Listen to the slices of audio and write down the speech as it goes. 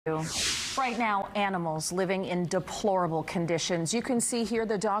Right now, animals living in deplorable conditions. You can see here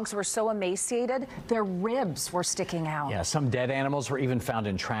the dogs were so emaciated, their ribs were sticking out. Yeah, some dead animals were even found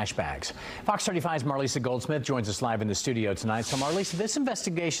in trash bags. Fox 35's Marlisa Goldsmith joins us live in the studio tonight. So, Marlisa, this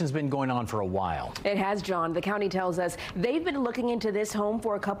investigation's been going on for a while. It has, John. The county tells us they've been looking into this home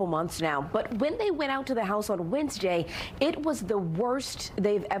for a couple months now. But when they went out to the house on Wednesday, it was the worst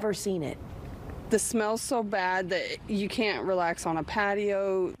they've ever seen it. The smell's so bad that you can't relax on a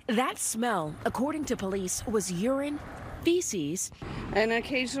patio. That smell, according to police, was urine, feces, and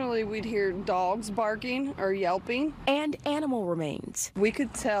occasionally we'd hear dogs barking or yelping. And animal remains. We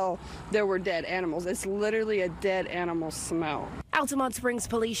could tell there were dead animals. It's literally a dead animal smell. Altamonte Springs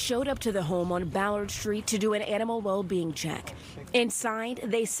police showed up to the home on Ballard Street to do an animal well-being check. Inside,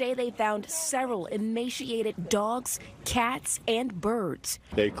 they say they found several emaciated dogs, cats, and birds.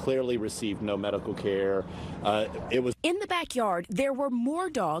 They clearly received no medical care. In the backyard, there were more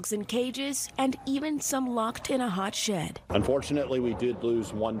dogs in cages and even some locked in a hot shed. Unfortunately, we did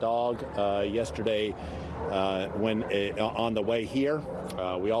lose one dog yesterday on the way here.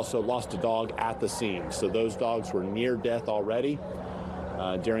 We also lost a dog at the scene. So those dogs were near death already.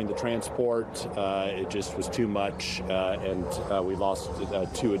 During the transport, it just was too much, and we lost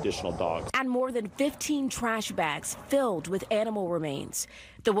 2 additional dogs. And more than 15 trash bags filled with animal remains.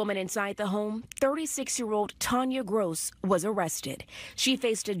 The woman inside the home, 36-year-old Tanya Gross, was arrested. She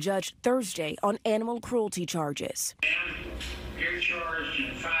faced a judge Thursday on animal cruelty charges. You're charged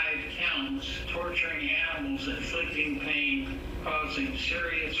in 5 counts, torturing animals, inflicting pain, causing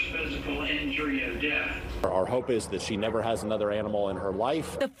serious physical injury or death. Our hope is that she never has another animal in her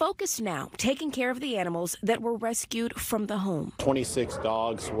life. The focus now, taking care of the animals that were rescued from the home. 26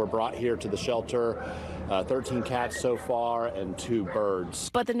 dogs were brought here to the shelter, 13 cats so far, and 2 birds.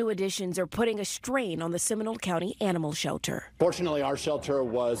 But the new additions are putting a strain on the Seminole County Animal Shelter. Fortunately, our shelter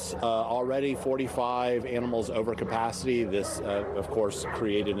was already 45 animals over capacity. This, of course,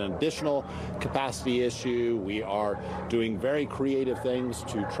 created an additional capacity issue. We are doing very creative things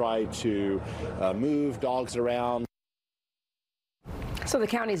to try to move dogs around. So the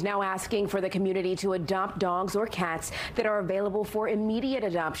county is now asking for the community to adopt dogs or cats that are available for immediate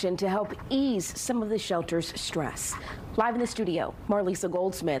adoption to help ease some of the shelter's stress. Live in the studio, Marlisa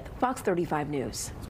Goldsmith, Fox 35 News.